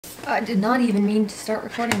I did not even mean to start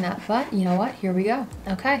recording that, but you know what? Here we go.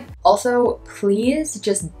 Okay. Also, please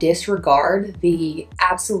just disregard the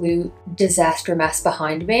absolute disaster mess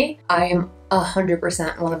behind me. I am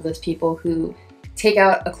 100% one of those people who take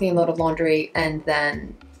out a clean load of laundry and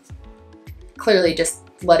then clearly just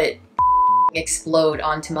let it explode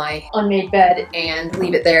onto my unmade bed and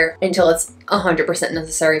leave it there until it's 100%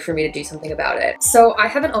 necessary for me to do something about it. So I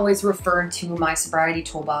haven't always referred to my sobriety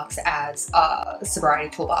toolbox as a sobriety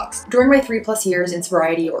toolbox. During my 3+ years in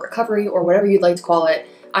sobriety or recovery or whatever you'd like to call it,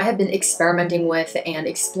 I have been experimenting with and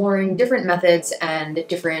exploring different methods and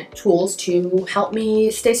different tools to help me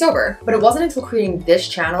stay sober. But it wasn't until creating this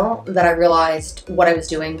channel that I realized what I was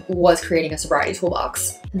doing was creating a sobriety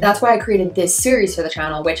toolbox. That's why I created this series for the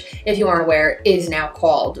channel, which, if you aren't aware, is now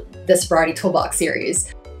called the Sobriety Toolbox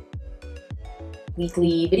Series.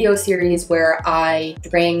 Weekly video series where I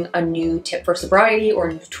bring a new tip for sobriety or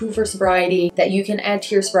a new tool for sobriety that you can add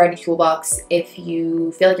to your sobriety toolbox if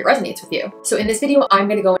you feel like it resonates with you. So in this video, I'm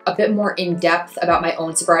going to go a bit more in depth about my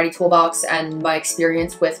own sobriety toolbox and my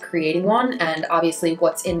experience with creating one, and obviously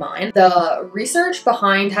what's in mine. The research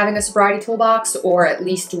behind having a sobriety toolbox, or at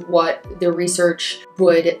least what the research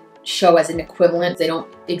would show as an equivalent. They don't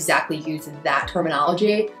exactly use that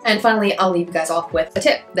terminology. And finally, I'll leave you guys off with a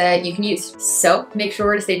tip that you can use. So make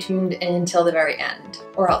sure to stay tuned until the very end,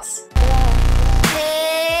 or else.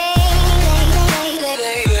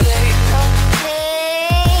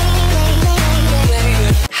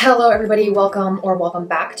 Hello everybody, welcome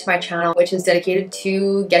back to my channel, which is dedicated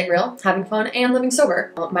to getting real, having fun, and living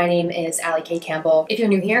sober. My name is Allie K. Campbell. If you're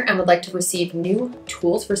new here and would like to receive new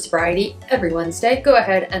tools for sobriety every Wednesday, go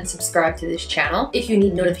ahead and subscribe to this channel. If you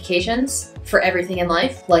need notifications for everything in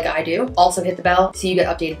life, like I do, also hit the bell so you get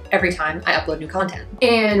updated every time I upload new content.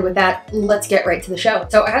 And with that, let's get right to the show.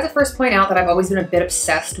 So I have to first point out that I've always been a bit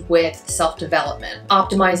obsessed with self-development,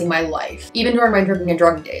 optimizing my life. Even during my drinking and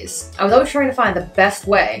drugging days, I was always trying to find the best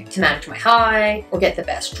way to manage my high, or get the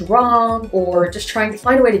best drunk, or just trying to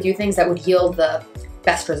find a way to do things that would yield the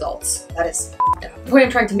best results. That is f***ed up. The point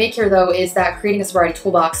I'm trying to make here, though, is that creating a sobriety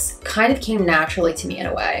toolbox kind of came naturally to me in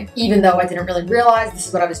a way, even though I didn't really realize this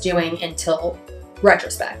is what I was doing until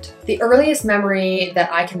retrospect. The earliest memory that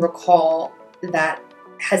I can recall that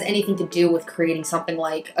has anything to do with creating something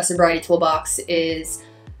like a sobriety toolbox is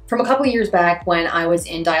from a couple of years back when I was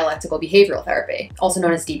in dialectical behavioral therapy, also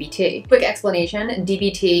known as DBT. Quick explanation,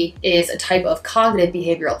 DBT is a type of cognitive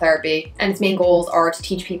behavioral therapy, and its main goals are to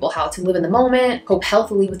teach people how to live in the moment, cope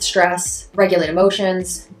healthily with stress, regulate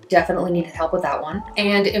emotions, definitely needed help with that one,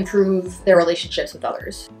 and improve their relationships with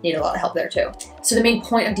others. Need a lot of help there too. So the main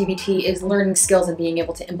point of DBT is learning skills and being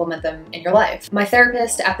able to implement them in your life. My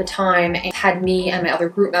therapist at the time had me and my other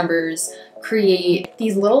group members create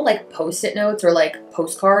these little like post-it notes or like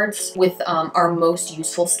postcards with our most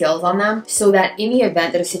useful skills on them, so that in the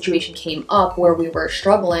event that a situation came up where we were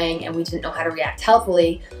struggling and we didn't know how to react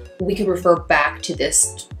healthily, we could refer back to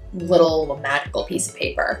this little magical piece of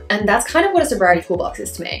paper. And that's kind of what a sobriety toolbox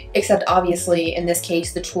is to me, except obviously in this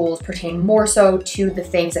case the tools pertain more so to the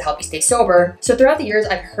things that help you stay sober. So throughout the years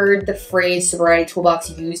I've heard the phrase sobriety toolbox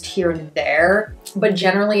used here and there, but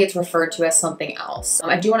generally it's referred to as something else.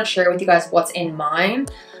 I do want to share with you guys what's in mine,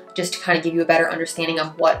 just to kind of give you a better understanding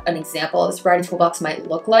of what an example of a sobriety toolbox might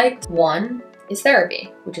look like. One is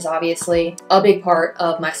therapy, which is obviously a big part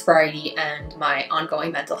of my sobriety and my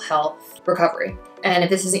ongoing mental health recovery. And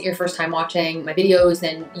if this isn't your first time watching my videos,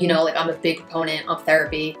 then you know, like, I'm a big proponent of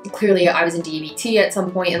therapy. Clearly, I was in DBT at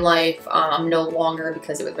some point in life. I'm no longer,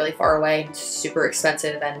 because it was really far away and super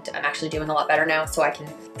expensive, and I'm actually doing a lot better now, so I can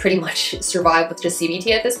pretty much survive with just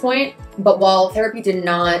CBT at this point. But while therapy did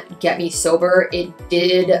not get me sober, it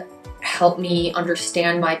did help me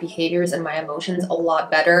understand my behaviors and my emotions a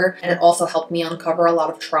lot better, and it also helped me uncover a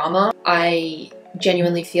lot of trauma. I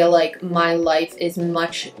genuinely feel like my life is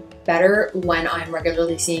much better when I'm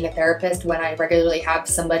regularly seeing a therapist, when I regularly have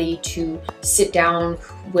somebody to sit down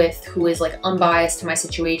with who is like unbiased to my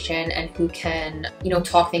situation and who can, you know,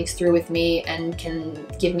 talk things through with me and can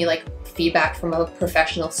give me like feedback from a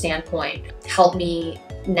professional standpoint, help me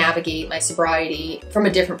navigate my sobriety from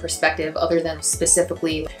a different perspective other than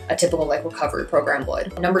specifically a typical like recovery program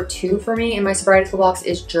would. Number two for me in my sobriety toolbox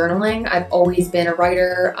is journaling. I've always been a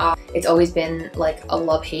writer. It's always been like a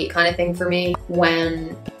love-hate kind of thing for me.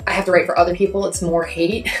 When I have to write for other people, it's more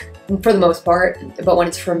hate for the most part, but when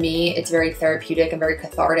it's for me, it's very therapeutic and very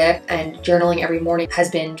cathartic, and journaling every morning has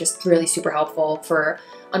been just really super helpful for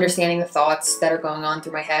understanding the thoughts that are going on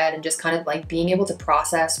through my head and just kind of like being able to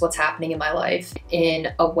process what's happening in my life in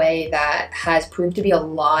a way that has proved to be a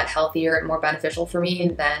lot healthier and more beneficial for me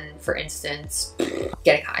than, for instance,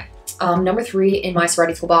 getting high. Number 3 in my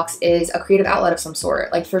Sobriety Toolbox is a creative outlet of some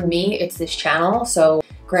sort. Like for me, it's this channel. So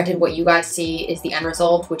granted, what you guys see is the end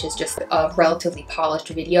result, which is just a relatively polished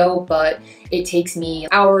video, but it takes me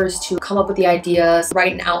hours to come up with the ideas,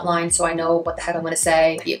 write an outline so I know what the heck I'm gonna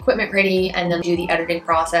say, the equipment ready, and then do the editing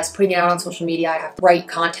process, putting it out on social media. I have to write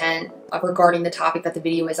content regarding the topic that the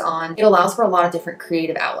video is on. It allows for a lot of different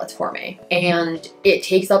creative outlets for me. And it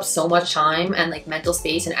takes up so much time and like mental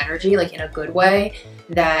space and energy, like in a good way,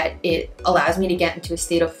 that it allows me to get into a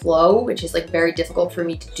state of flow, which is like very difficult for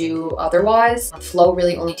me to do otherwise. Flow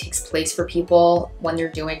really only takes place for people when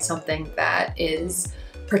they're doing something that is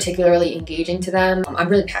particularly engaging to them. I'm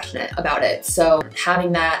really passionate about it. So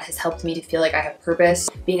having that has helped me to feel like I have purpose.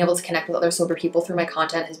 Being able to connect with other sober people through my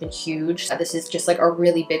content has been huge. This is just like a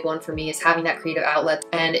really big one for me, is having that creative outlet,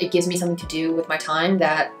 and it gives me something to do with my time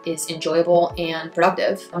that is enjoyable and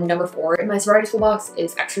productive. Number 4 in my Sobriety Toolbox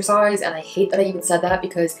is exercise, and I hate that I even said that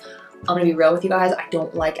because I'm gonna be real with you guys, I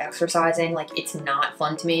don't like exercising. Like, it's not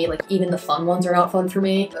fun to me. Like, even the fun ones are not fun for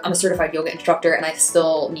me. I'm a certified yoga instructor and I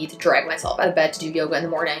still need to drag myself out of bed to do yoga in the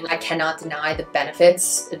morning. I cannot deny the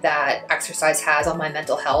benefits that exercise has on my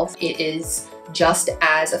mental health. It is just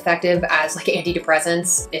as effective as like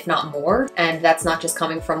antidepressants, if not more. And that's not just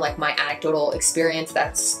coming from like my anecdotal experience,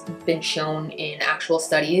 that's been shown in actual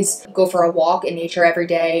studies. Go for a walk in nature every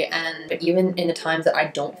day, and even in the times that I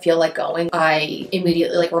don't feel like going, I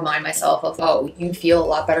immediately like remind myself of, oh, you feel a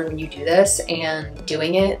lot better when you do this, and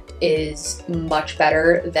doing it is much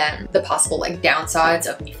better than the possible like downsides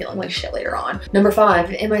of me feeling like shit later on. Number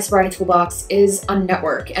 5 in my Sobriety Toolbox is a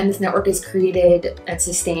network, and this network is created and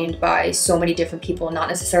sustained by so many different people, not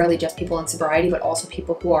necessarily just people in sobriety, but also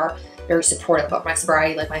people who are very supportive of my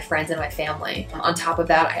sobriety, like my friends and my family. On top of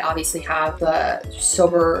that, I obviously have the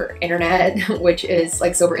sober internet, which is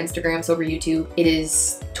like sober Instagram, sober YouTube. It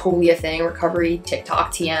is totally a thing. Recovery,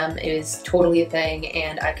 TikTok, TM, it is totally a thing,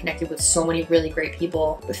 and I've connected with so many really great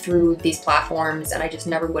people through these platforms, and I just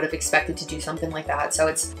never would have expected to do something like that. So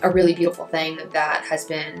it's a really beautiful thing that has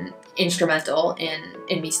been instrumental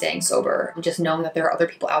in me staying sober. Just knowing that there are other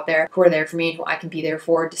people out there who are there for me and who I can be there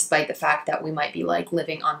for, despite the fact that we might be like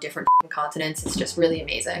living on different continents. It's just really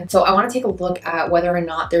amazing. So I want to take a look at whether or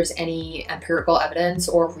not there's any empirical evidence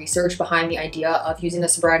or research behind the idea of using the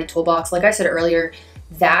Sobriety Toolbox. Like I said earlier,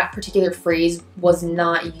 that particular phrase was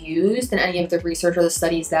not used in any of the research or the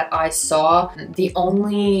studies that I saw. The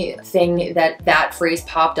only thing that phrase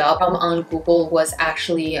popped up on Google was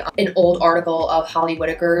actually an old article of Holly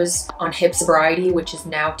Whitaker's on hip sobriety, which is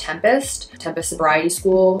now Tempest Sobriety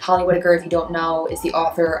School. Holly Whitaker, if you don't know, is the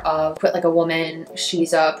author of Quit Like a Woman.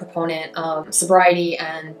 She's a proponent of sobriety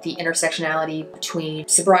and the intersectionality between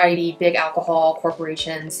sobriety, big alcohol,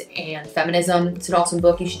 corporations, and feminism. It's an awesome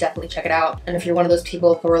book. You should definitely check it out. And if you're one of those people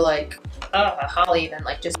who are like, Holly, then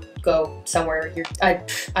like just go somewhere. I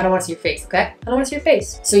don't want to see your face, okay? I don't want to see your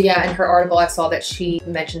face. So yeah, in her article, I saw that she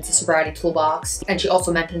mentions the Sobriety Toolbox, and she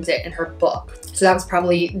also mentions it in her book. So that was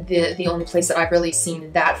probably the only place that I've really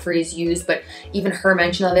seen that phrase used, but even her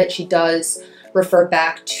mention of it, she does refer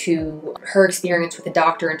back to her experience with a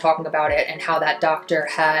doctor and talking about it, and how that doctor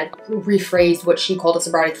had rephrased what she called a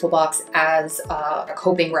Sobriety Toolbox as a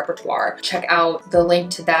coping repertoire. Check out the link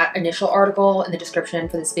to that initial article in the description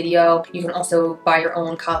for this video. You can also buy your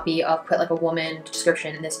own copy of Quit Like a Woman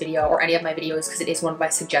description in this video, or any of my videos, because it is one of my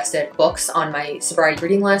suggested books on my sobriety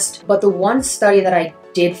reading list. But the one study that I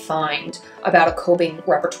did find about a coping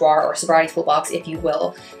repertoire, or Sobriety Toolbox, if you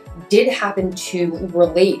will, did happen to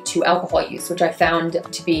relate to alcohol use, which I found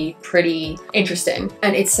to be pretty interesting.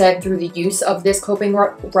 And it said through the use of this coping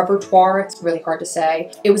repertoire, it's really hard to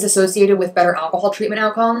say, it was associated with better alcohol treatment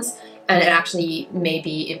outcomes, and it actually may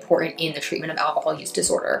be important in the treatment of alcohol use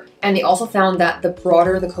disorder. And they also found that the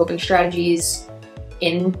broader the coping strategies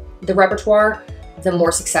in the repertoire, the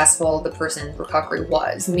more successful the person's recovery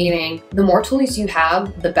was, meaning the more tools you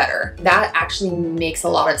have, the better. That actually makes a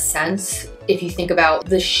lot of sense if you think about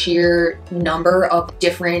the sheer number of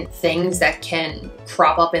different things that can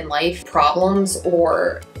crop up in life, problems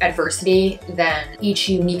or adversity, then each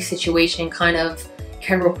unique situation kind of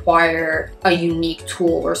can require a unique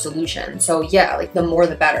tool or solution. So yeah, like the more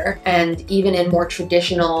the better. And even in more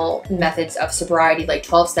traditional methods of sobriety, like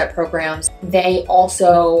 12-step programs, they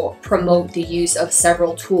also promote the use of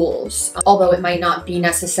several tools. Although it might not be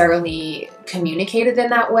necessarily communicated in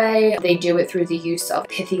that way. They do it through the use of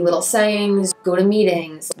pithy little sayings, go to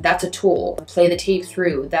meetings, that's a tool. Play the tape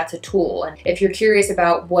through, that's a tool. And if you're curious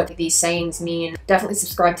about what these sayings mean, definitely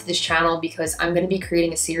subscribe to this channel, because I'm going to be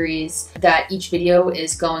creating a series that each video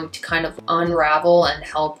is going to kind of unravel and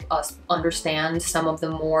help us understand some of the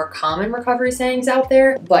more common recovery sayings out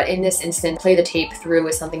there. But in this instance, play the tape through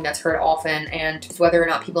is something that's heard often, and whether or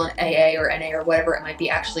not people in AA or NA or whatever it might be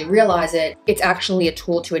actually realize it, it's actually a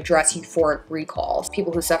tool to address euphoric recalls.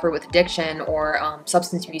 People who suffer with addiction or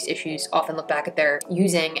substance abuse issues often look back at their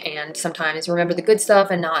using and sometimes remember the good stuff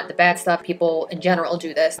and not the bad stuff. People in general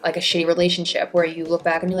do this, like a shitty relationship where you look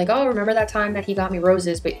back and you're like, oh, remember that time that he got me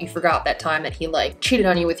roses, but you forgot that time that he like cheated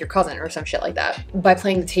on you with your cousin or some shit like that. By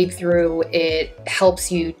playing the tape through, it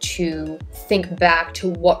helps you to think back to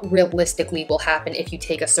what realistically will happen if you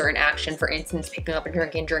take a certain action. For instance, picking up a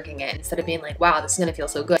drink and drinking it, instead of being like, wow, this is gonna feel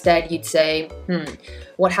so good. Instead, you'd say,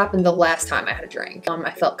 what happened the last time I had a drink?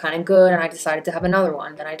 I felt kind of good and I decided to have another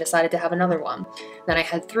one. Then I decided to have another one. Then I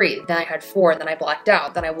had 3, then I had 4, then I blacked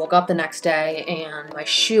out. Then I woke up the next day and my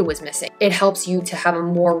shoe was missing. It helps you to have a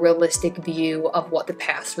more realistic view of what the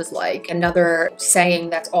past was like. Another saying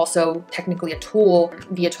that's also technically a tool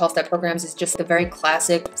via 12-step programs is just the very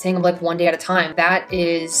classic saying of like one day at a time. That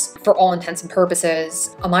is, for all intents and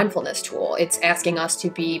purposes, a mindfulness tool. It's asking us to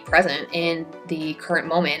be present in the current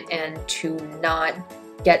moment and to not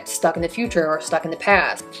get stuck in the future or stuck in the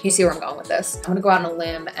past. You see where I'm going with this. I'm gonna go out on a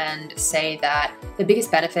limb and say that the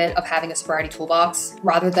biggest benefit of having a sobriety toolbox,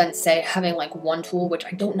 rather than say having like one tool, which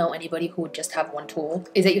I don't know anybody who would just have one tool,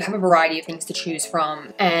 is that you have a variety of things to choose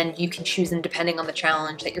from and you can choose them depending on the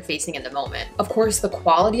challenge that you're facing in the moment. Of course, the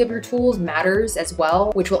quality of your tools matters as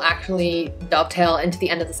well, which will actually dovetail into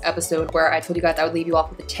the end of this episode where I told you guys I would leave you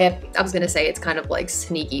off with a tip. I was gonna say it's kind of like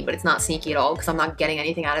sneaky, but it's not sneaky at all because I'm not getting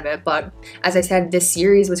anything out of it. But as I said, this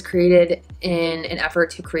series was created in an effort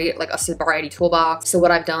to create like a sobriety toolbox. So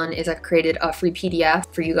what I've done is I've created a free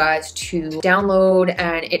PDF for you guys to download,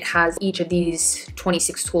 and it has each of these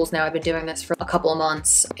 26 tools now. I've been doing this for a couple of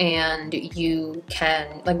months and you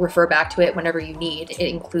can like refer back to it whenever you need. It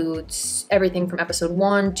includes everything from episode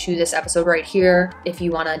 1 to this episode right here. If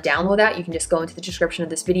you want to download that, you can just go into the description of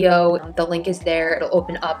this video. The link is there. It'll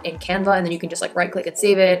open up in Canva and then you can just like right click and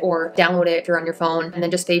save it, or download it if you're on your phone and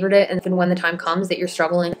then just favorite it. And then when the time comes that you're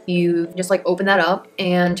struggling, you just like open that up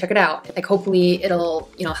and check it out. Like hopefully it'll,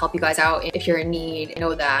 you know, help you guys out if you're in need. I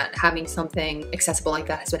know that having something accessible like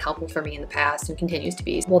that has been helpful for me in the past and continues to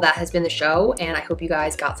be. Well, that has been the show and I hope you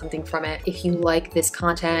guys got something from it. If you like this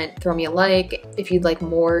content, throw me a like. If you'd like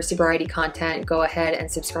more sobriety content, go ahead and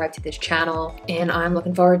subscribe to this channel. And I'm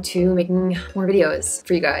looking forward to making more videos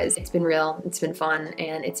for you guys. It's been real, it's been fun,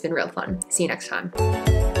 and it's been real fun. See you next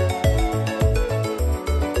time.